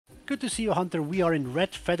Good to see you, Hunter. We are in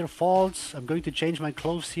Redfeather Falls. I'm going to change my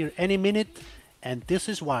clothes here any minute, and this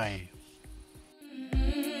is why.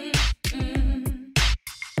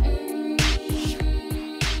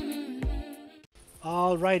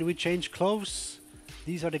 Alright, we changed clothes.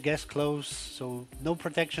 These are the guest clothes, so no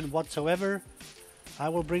protection whatsoever. I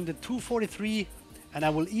will bring the 243, and I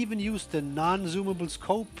will even use the non-zoomable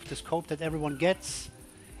scope, the scope that everyone gets.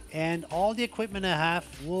 And all the equipment I have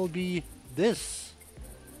will be this.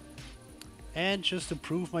 And just to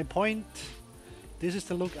prove my point, this is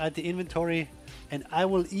the look at the inventory, and I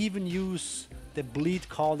will even use the bleat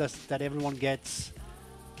call that everyone gets.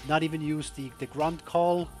 Not even use the grunt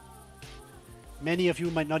call. Many of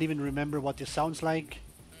you might not even remember what this sounds like.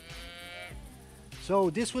 So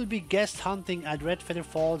this will be guest hunting at Redfeather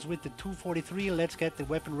Falls with the 243. Let's get the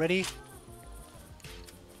weapon ready.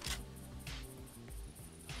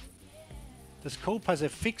 The scope has a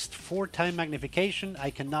fixed 4x magnification.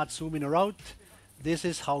 I cannot zoom in or out. This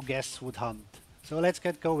is how guests would hunt. So let's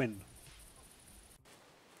get going.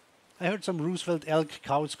 I heard some Roosevelt elk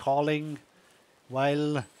cows calling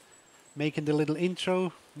while making the little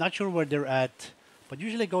intro. Not sure where they're at, but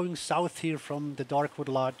usually going south here from the Darkwood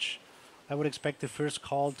Lodge, I would expect the first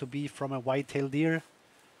call to be from a whitetail deer.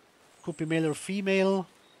 Could be male or female.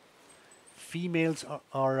 Females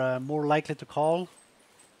are more likely to call.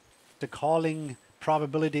 The calling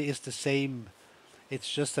probability is the same.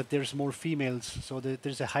 It's just that there's more females, so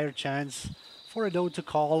there's a higher chance for a doe to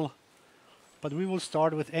call. But we will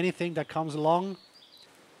start with anything that comes along.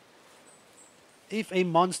 If a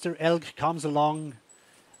monster elk comes along,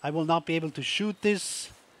 I will not be able to shoot this.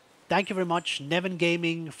 Thank you very much, Nevin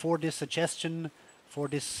Gaming, for this suggestion, for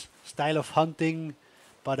this style of hunting.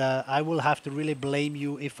 But I will have to really blame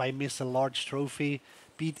you if I miss a large trophy,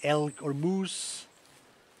 be it elk or moose.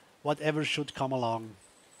 Whatever should come along.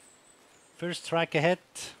 First track ahead.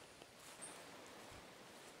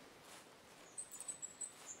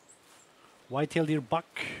 Whitetail deer buck.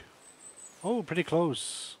 Oh, pretty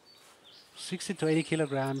close. 60 to 80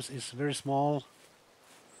 kilograms is very small.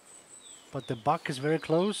 But the buck is very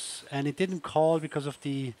close, and it didn't call because of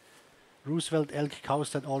the Roosevelt elk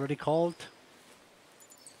cows that already called.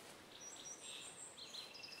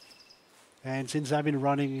 And since I've been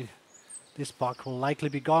running, this buck will likely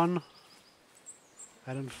be gone.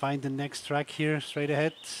 I don't find the next track here straight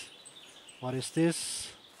ahead. What is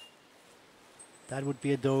this? That would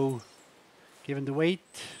be a doe, given the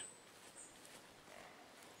weight.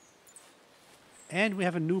 And we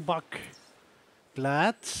have a new buck.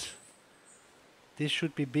 Glad. This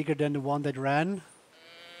should be bigger than the one that ran.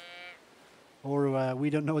 Or we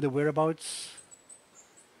don't know the whereabouts.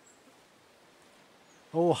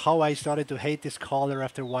 Oh, how I started to hate this caller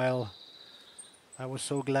after a while. I was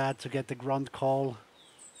so glad to get the grunt call.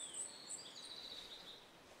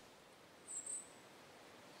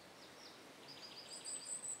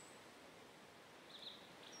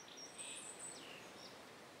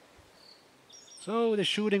 So the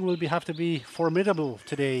shooting will have to be formidable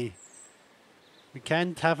today. We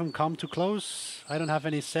can't have him come too close. I don't have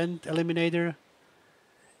any scent eliminator.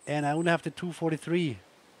 And I only have the 243.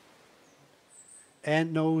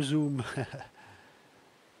 And no zoom.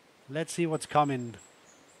 Let's see what's coming.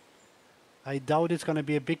 I doubt it's gonna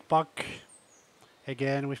be a big buck.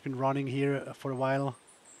 Again, we've been running here for a while.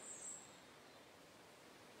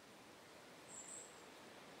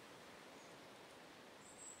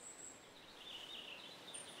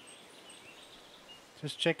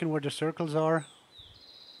 Just checking where the circles are.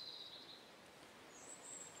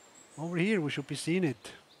 Over here, we should be seeing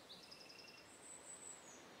it.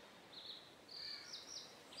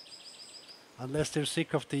 Unless they're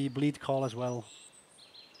sick of the bleat call as well.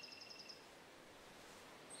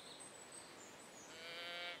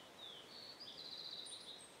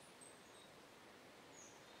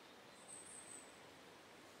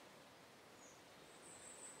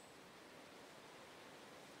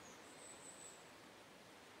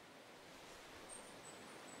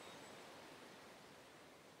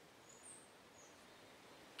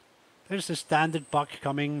 There's a standard buck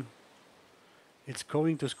coming. It's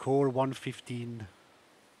going to score 115.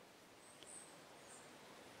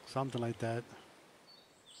 Something like that.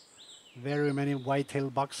 Very many whitetail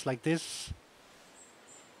bucks like this.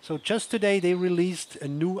 So just today they released a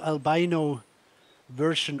new albino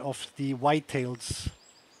version of the whitetails.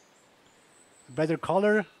 A better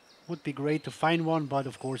color would be great to find one, but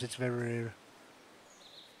of course it's very rare.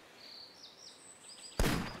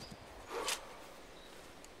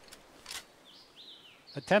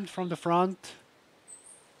 Attempt from the front.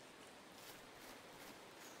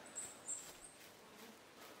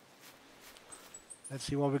 Let's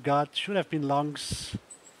see what we got. Should have been lungs.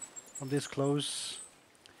 from this close.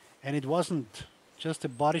 And it wasn't just a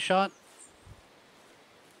body shot.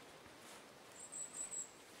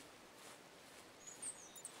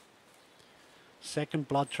 Second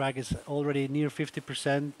blood track is already near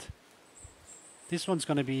 50%. This one's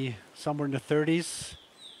going to be somewhere in the 30s,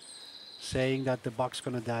 saying that the buck's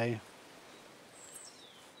going to die.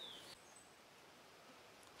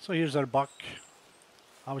 So here's our buck.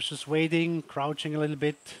 I was just waiting, crouching a little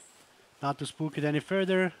bit, not to spook it any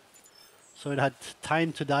further. So it had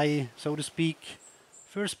time to die, so to speak.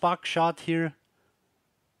 First buck shot here.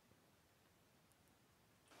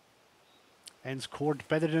 And scored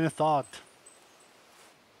better than I thought.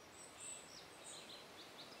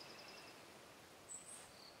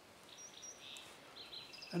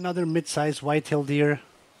 Another mid-sized whitetail deer.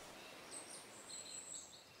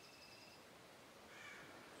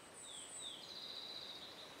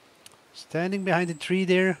 Standing behind the tree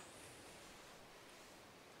there.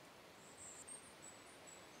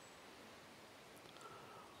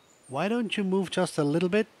 Why don't you move just a little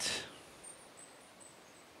bit?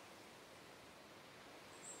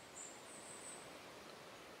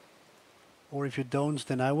 Or if you don't,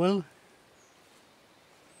 then I will.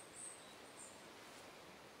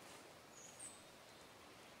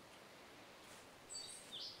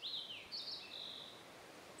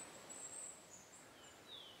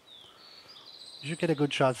 You should get a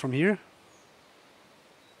good shot from here.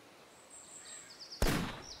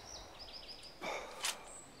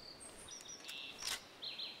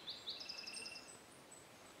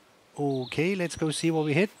 Okay, let's go see what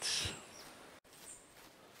we hit.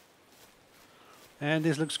 And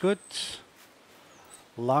this looks good.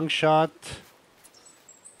 Long shot.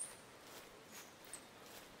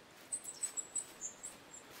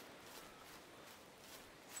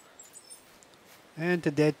 And the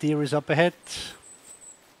dead deer is up ahead.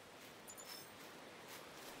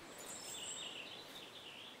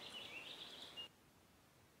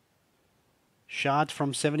 Shot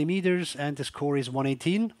from 70 meters and the score is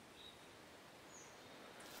 118.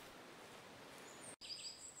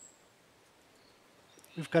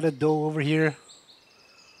 We've got a doe over here,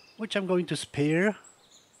 which I'm going to spare,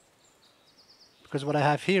 because what I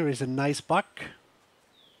have here is a nice buck.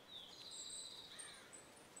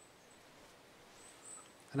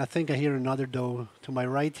 And I think I hear another doe to my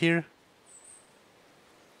right here.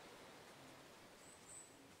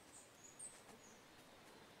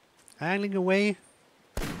 Angling away.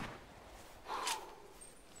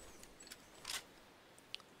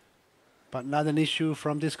 But not an issue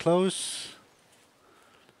from this close.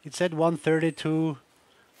 It said 130 to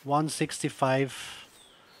 165.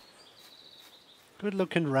 Good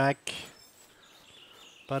looking rack.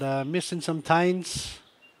 But missing some tines.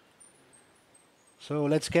 So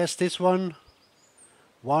let's guess this one.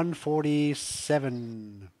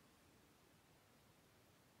 147.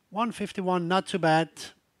 151, not too bad.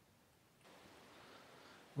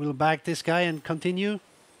 We'll back this guy and continue.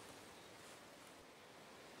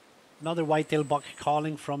 Another whitetail buck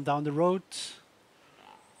calling from down the road.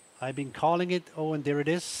 I've been calling it. Oh, and there it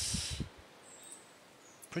is.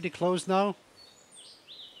 Pretty close now.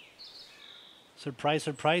 Surprise,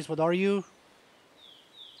 surprise. What are you?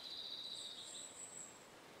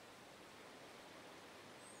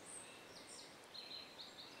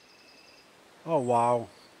 Oh, wow.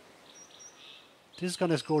 This is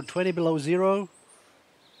going to score 20 below zero.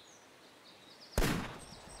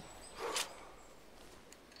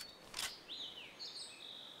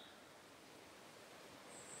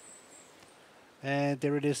 And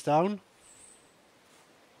there it is down.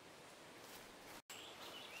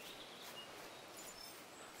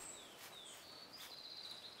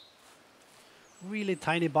 Really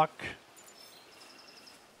tiny buck.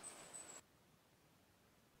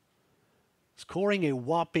 Scoring a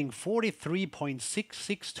whopping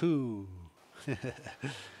 43.662.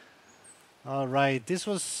 All right, this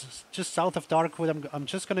was just south of Darkwood. I'm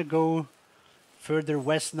just going to go further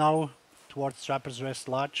west now towards Trapper's Rest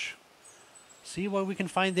Lodge. See what we can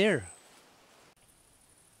find there.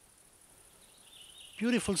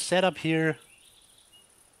 Beautiful setup here.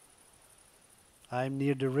 I'm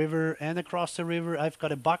near the river, and across the river I've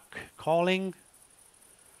got a buck calling.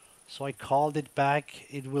 So I called it back.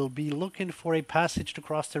 It will be looking for a passage to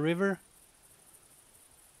cross the river.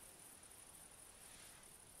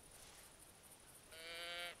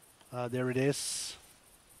 There it is.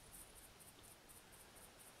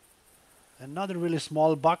 Another really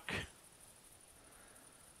small buck.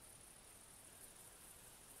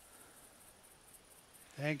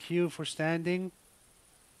 Thank you for standing.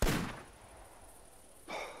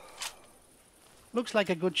 Looks like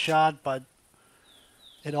a good shot, but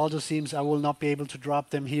it also seems I will not be able to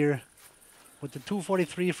drop them here with the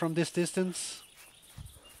 243 from this distance.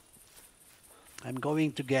 I'm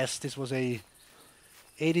going to guess this was a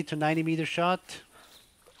 80 to 90 meter shot.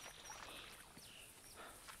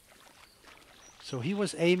 So he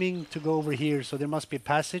was aiming to go over here, so there must be a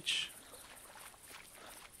passage.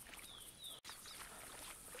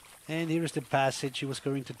 And here's the passage he was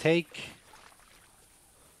going to take.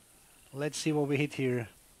 Let's see what we hit here.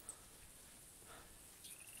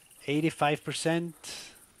 85%,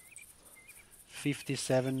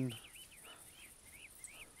 57.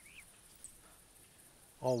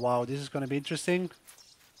 Oh wow, this is going to be interesting.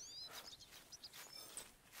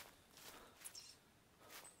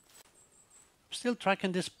 I'm still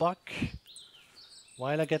tracking this buck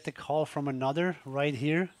while I get the call from another right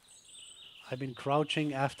here. I've been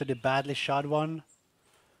crouching after the badly shot one.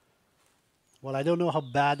 Well, I don't know how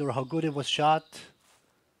bad or how good it was shot,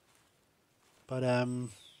 but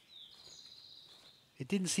it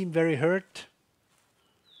didn't seem very hurt.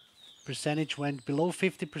 Percentage went below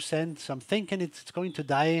 50%, so I'm thinking it's going to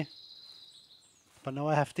die. But now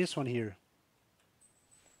I have this one here.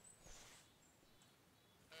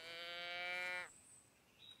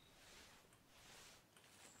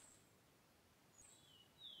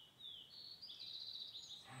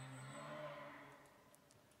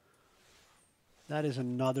 That is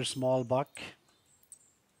another small buck.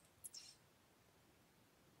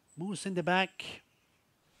 Moose in the back.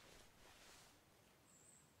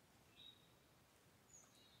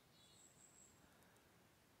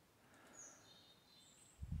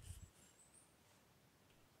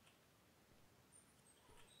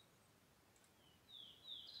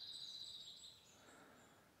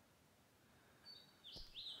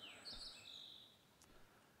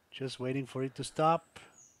 Just waiting for it to stop.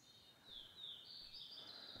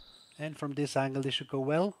 And from this angle, this should go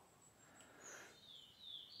well.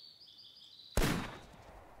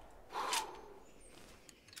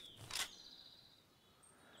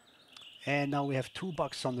 And now we have 2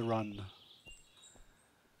 bucks on the run.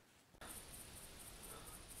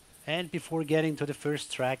 And before getting to the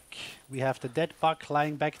first track, we have the dead buck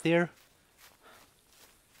lying back there.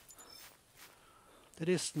 The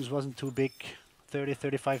distance wasn't too big,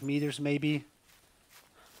 30-35 meters maybe.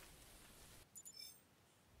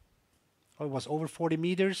 Oh, it was over 40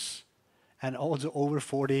 meters and also over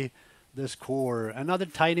 40 the score. Another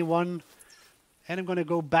tiny one, and I'm going to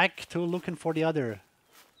go back to looking for the other.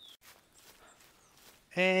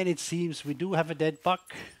 And it seems we do have a dead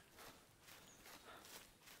buck.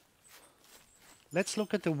 Let's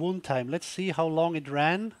look at the wound time. Let's see how long it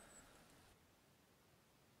ran.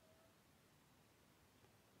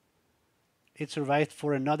 It survived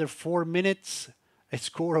for another 4 minutes, a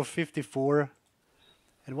score of 54.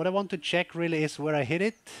 And what I want to check really is where I hit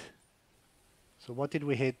it. So what did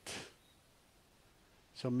we hit?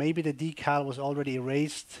 So maybe the decal was already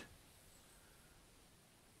erased.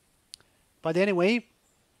 But anyway,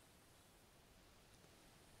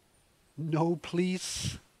 no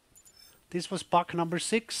please. This was buck number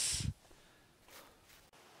 6.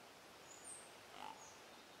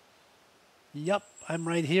 Yup, I'm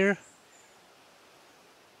right here.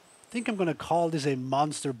 I think I'm gonna call this a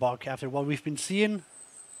monster buck after what we've been seeing.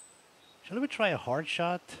 Shall we try a hard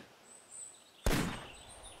shot?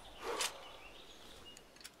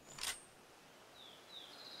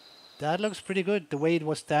 That looks pretty good, the way it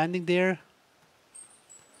was standing there.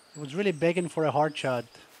 It was really begging for a hard shot.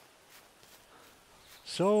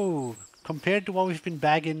 So, compared to what we've been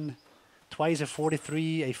bagging, twice a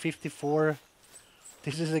 43, a 54,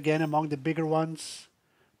 this is again among the bigger ones,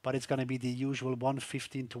 but it's gonna be the usual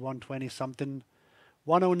 115 to 120 something.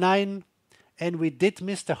 109, and we did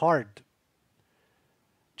miss the heart.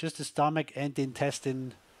 Just the stomach and the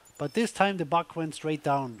intestine, but this time the buck went straight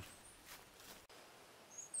down.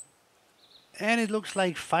 And it looks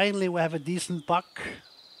like finally we have a decent buck.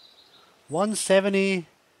 170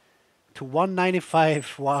 to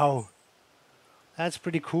 195, wow. That's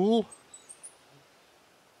pretty cool.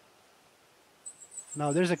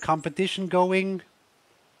 Now there's a competition going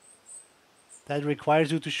that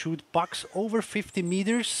requires you to shoot bucks over 50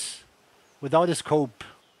 meters without a scope.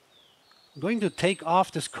 I'm going to take off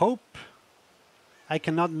the scope. I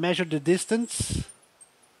cannot measure the distance.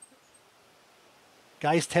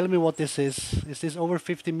 Guys, tell me what this is. Is this over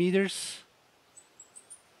 50 meters?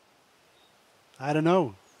 I don't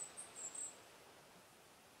know.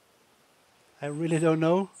 I really don't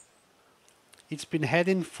know. It's been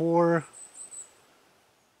heading for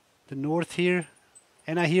the north here,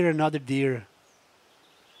 and I hear another deer,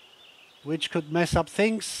 which could mess up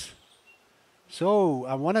things. So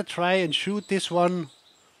I want to try and shoot this one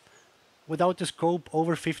without the scope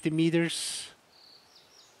over 50 meters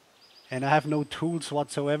and I have no tools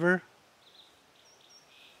whatsoever.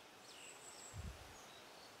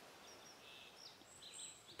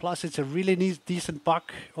 Plus it's a really decent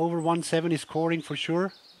buck, over 170 scoring for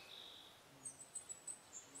sure.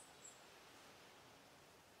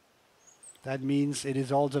 That means it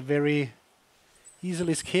is also very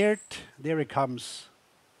easily scared. There it comes.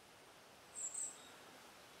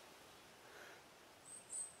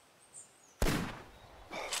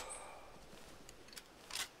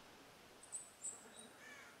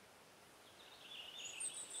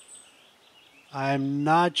 I'm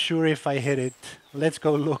not sure if I hit it. Let's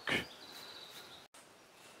go look.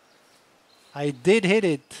 I did hit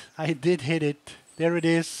it. I did hit it. There it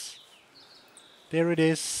is. There it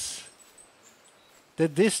is. The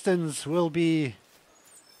distance will be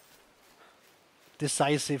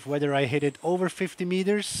decisive whether I hit it over 50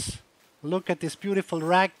 meters. Look at this beautiful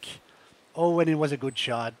rack. Oh, and it was a good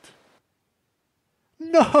shot.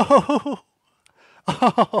 No!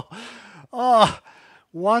 Oh, oh,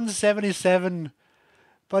 177,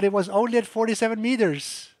 but it was only at 47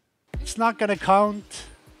 meters. It's not gonna count.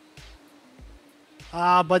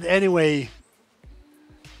 But anyway,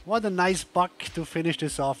 what a nice buck to finish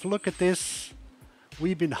this off. Look at this.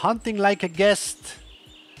 We've been hunting like a guest.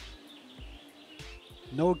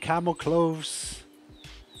 No camo clothes,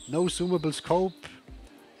 no zoomable scope.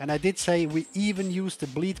 And I did say we even used the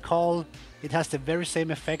bleat call. It has the very same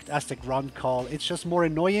effect as the grunt call. It's just more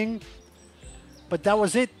annoying. But that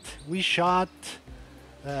was it. We shot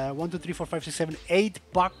 1, 2, 3, 4, 5, 6, 7, 8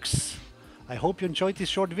 bucks. I hope you enjoyed this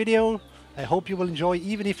short video. I hope you will enjoy,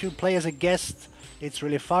 even if you play as a guest. It's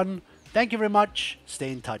really fun. Thank you very much.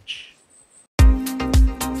 Stay in touch.